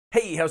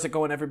Hey, how's it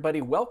going,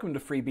 everybody? Welcome to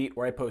Freebeat,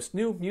 where I post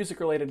new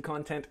music-related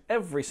content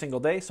every single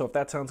day. So if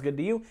that sounds good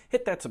to you,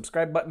 hit that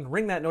subscribe button,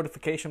 ring that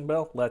notification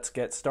bell. Let's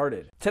get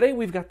started. Today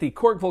we've got the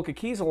Korg Volca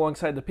keys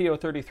alongside the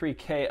PO-33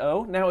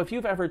 KO. Now, if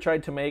you've ever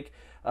tried to make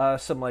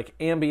some like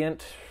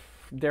ambient,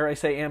 dare I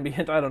say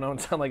ambient, I don't know,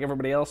 and sound like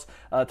everybody else,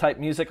 type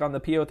music on the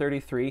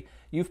PO-33,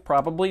 you've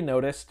probably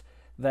noticed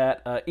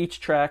that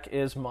each track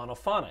is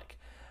monophonic.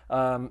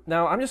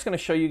 Now, I'm just going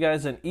to show you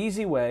guys an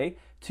easy way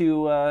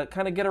to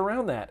kind of get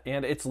around that,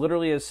 and it's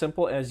literally as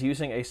simple as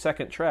using a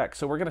second track.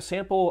 So we're going to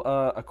sample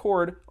a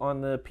chord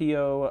on the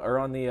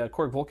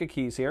Korg Volca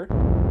keys here.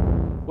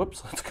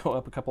 Whoops, let's go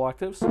up a couple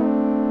octaves.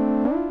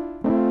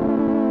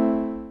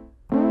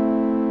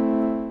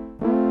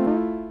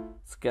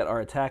 Let's get our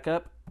attack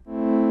up.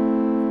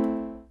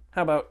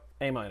 How about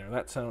A minor?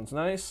 That sounds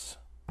nice.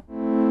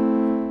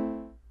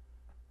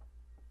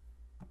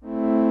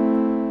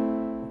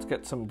 Let's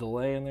get some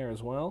delay in there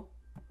as well.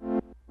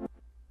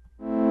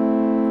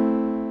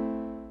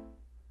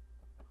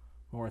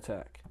 More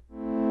attack.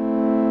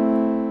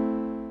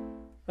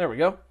 There we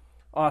go.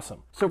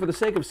 Awesome. So for the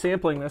sake of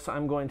sampling this,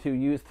 I'm going to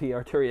use the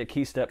Arturia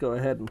key step. Go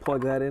ahead and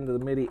plug that into the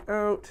MIDI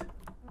out.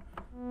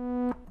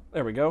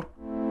 There we go.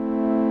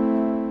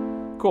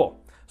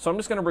 Cool. So I'm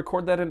just going to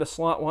record that into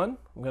slot 1.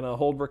 I'm going to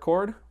hold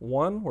record.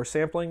 1. We're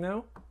sampling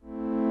now.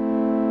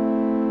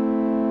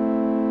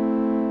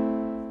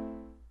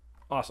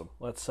 Awesome.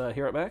 Let's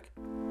hear it back.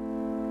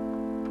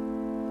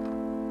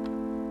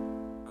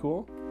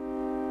 Cool.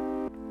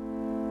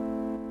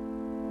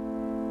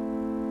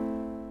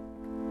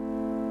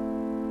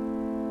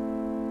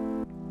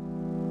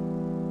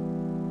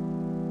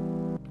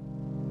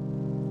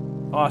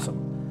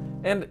 Awesome.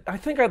 And I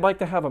think I'd like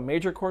to have a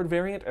major chord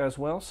variant as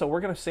well, so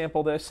we're going to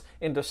sample this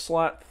into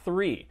slot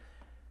 3.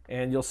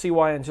 And you'll see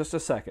why in just a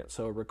second.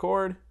 So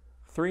record,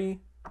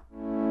 3.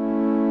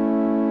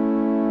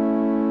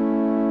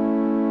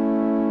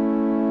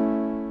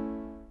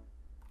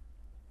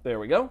 There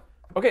we go.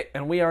 Okay,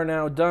 and we are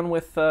now done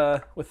with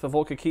the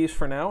Volca keys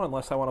for now,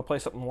 unless I want to play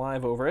something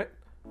live over it.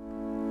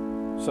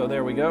 So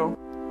there we go.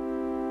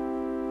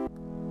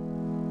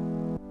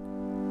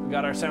 We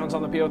got our sounds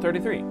on the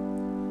PO-33.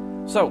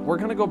 So we're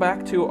going to go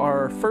back to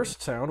our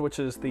first sound, which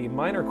is the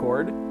minor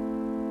chord.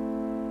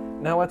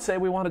 Now let's say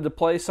we wanted to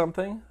play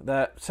something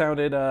that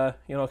sounded, kind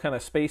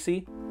of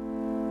spacey.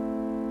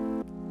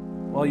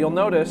 Well, you'll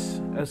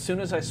notice as soon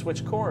as I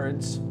switch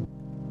chords,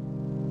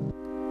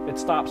 it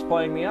stops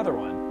playing the other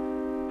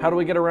one. How do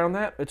we get around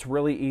that? It's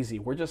really easy.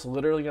 We're just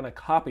literally going to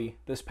copy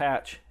this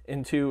patch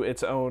into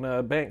its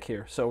own bank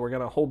here. So we're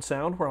going to hold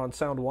sound. We're on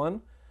sound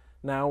 1.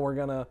 Now we're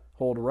going to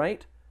hold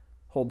right,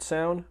 hold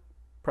sound,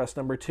 press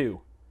number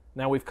 2.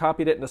 Now we've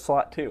copied it into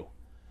slot 2.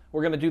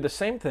 We're going to do the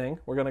same thing.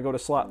 We're going to go to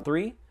slot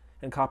 3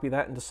 and copy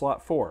that into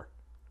slot 4.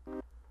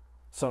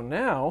 So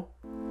now,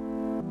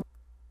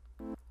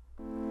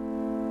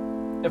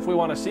 if we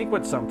want to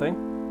sequence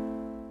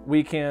something,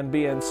 we can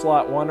be in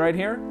slot 1 right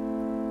here.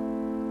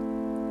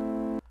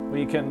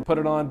 We can put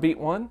it on beat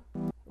 1.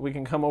 We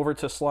can come over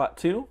to slot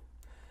 2.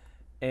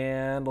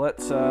 And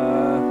let's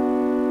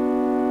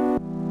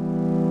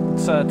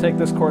take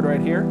this chord right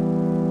here.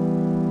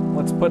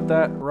 Let's put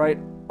that right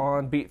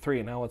on beat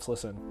 3. Now let's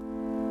listen.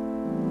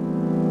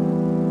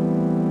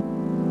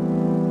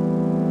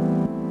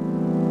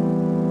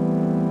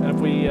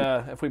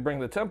 And if we bring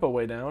the tempo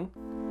way down,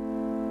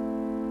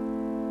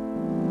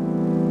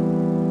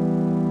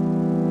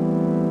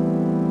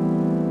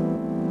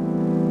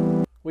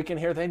 we can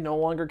hear they no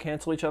longer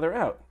cancel each other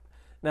out.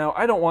 Now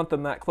I don't want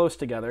them that close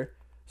together,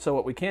 so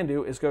what we can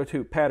do is go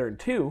to pattern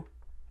 2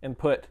 and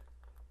put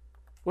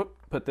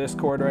this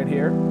chord right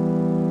here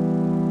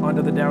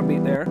onto the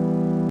downbeat there.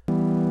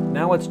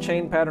 Now let's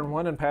chain pattern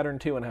 1 and pattern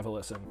 2 and have a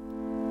listen.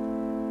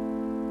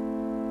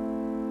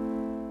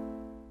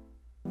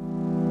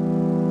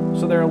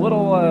 So they're a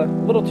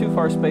little too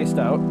far spaced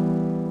out.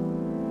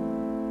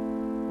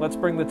 Let's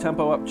bring the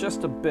tempo up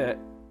just a bit.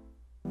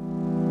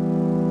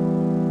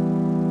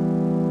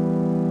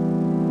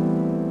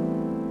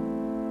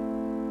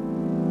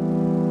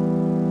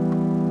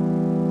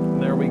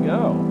 There we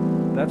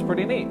go. That's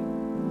pretty neat.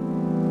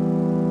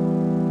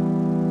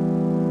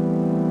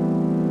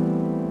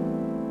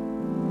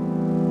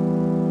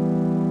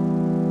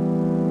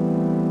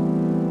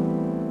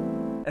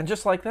 And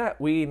just like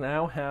that, we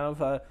now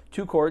have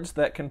 2 chords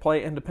that can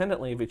play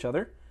independently of each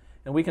other.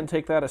 And we can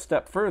take that a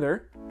step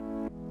further.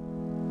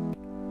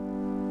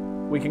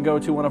 We can go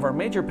to one of our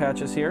major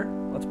patches here.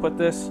 Let's put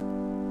this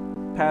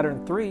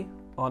pattern 3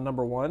 on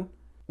number 1.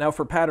 Now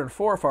for pattern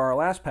 4, for our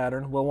last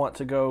pattern, we'll want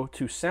to go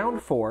to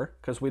sound 4,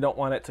 because we don't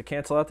want it to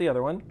cancel out the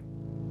other one.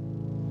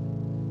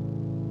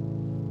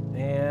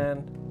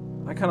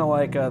 And I kind of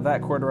like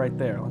that chord right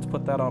there. Let's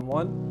put that on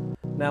 1.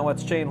 Now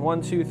let's chain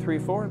 1, 2, 3,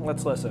 4, and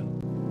let's listen.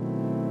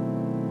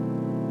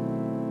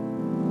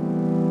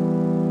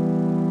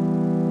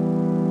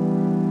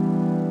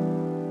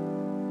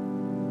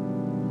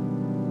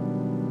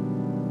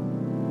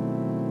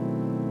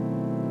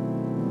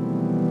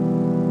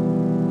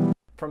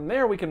 From from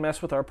there, we can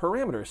mess with our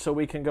parameters. So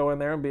we can go in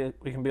there and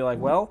we can be like,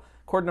 well,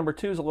 chord number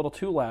 2 is a little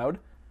too loud.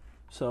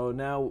 So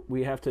now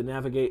we have to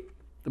navigate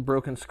the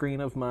broken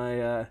screen of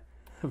my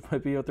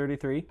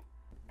PO-33.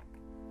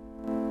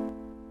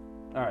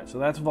 All right, so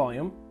that's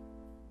volume.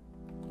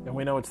 And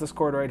we know it's this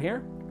chord right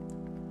here.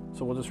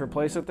 So we'll just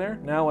replace it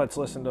there. Now let's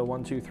listen to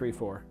 1, 2, 3,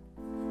 4.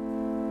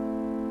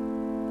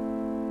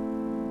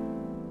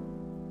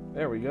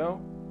 There we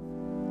go.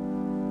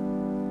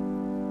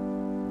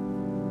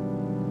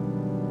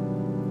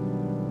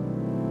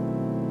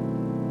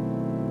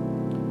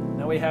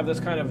 Now we have this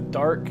kind of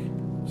dark,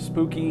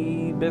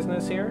 spooky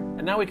business here,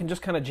 and now we can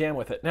just kind of jam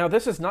with it. Now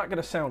this is not going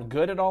to sound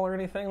good at all or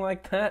anything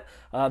like that.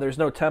 There's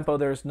no tempo,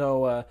 there's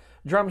no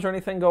drums or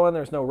anything going,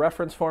 there's no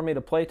reference for me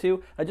to play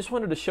to. I just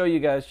wanted to show you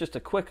guys just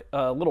a quick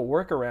little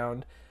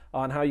workaround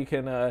on how you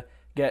can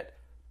get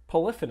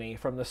Polyphony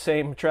from the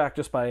same track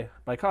just by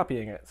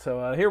copying it.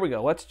 So here we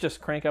go. Let's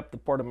just crank up the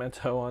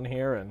portamento on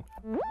here and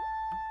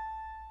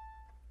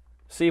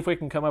see if we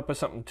can come up with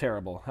something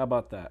terrible. How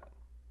about that?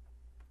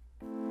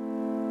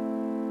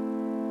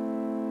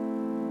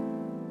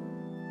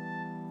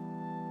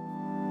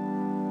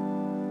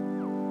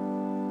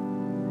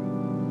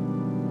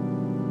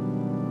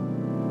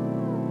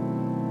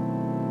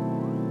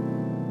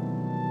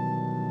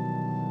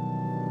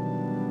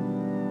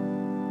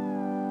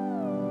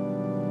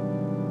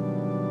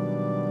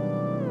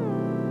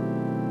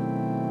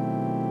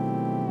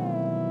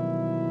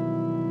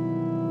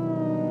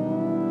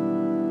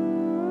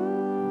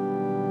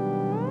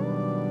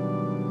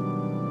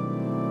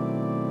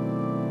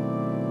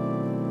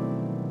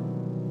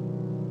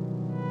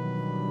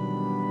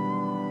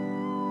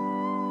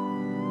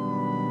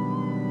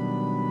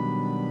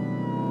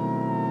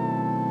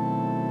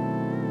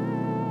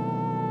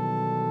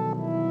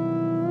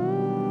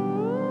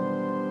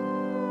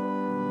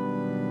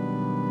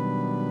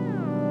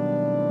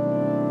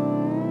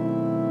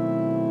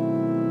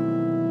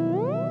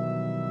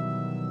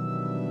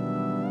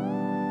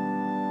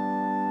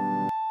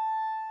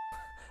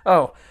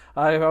 Oh,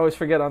 I always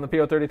forget on the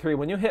PO-33,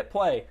 when you hit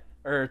play,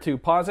 or to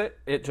pause it,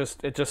 it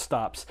just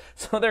stops.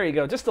 So there you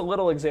go, just a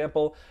little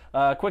example,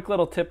 quick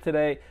little tip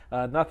today,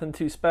 nothing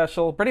too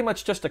special, pretty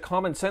much just a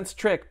common sense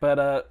trick,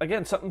 but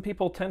again, something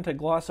people tend to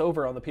gloss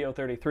over on the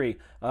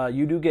PO-33.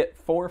 You do get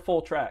 4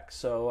 full tracks,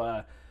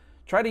 so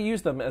try to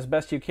use them as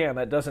best you can.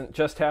 That doesn't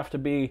just have to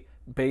be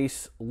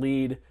bass,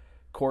 lead,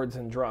 chords,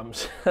 and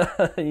drums.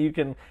 you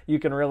can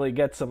really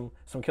get some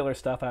killer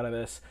stuff out of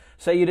this.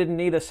 Say you didn't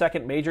need a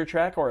second major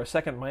track or a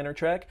second minor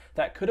track,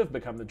 that could have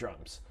become the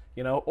drums,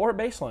 you know, or a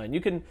bass line.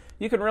 You can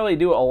really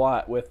do a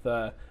lot with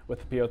the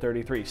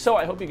PO-33. So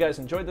I hope you guys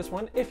enjoyed this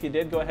one. If you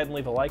did, go ahead and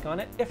leave a like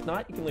on it. If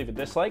not, you can leave a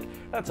dislike.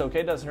 That's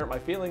okay, doesn't hurt my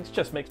feelings,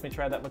 just makes me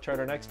try that much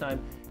harder next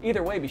time.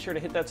 Either way, be sure to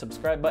hit that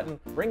subscribe button,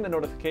 ring the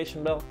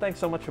notification bell. Thanks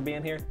so much for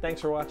being here. Thanks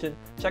for watching.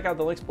 Check out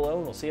the links below,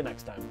 and we'll see you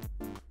next time.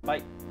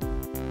 Bye.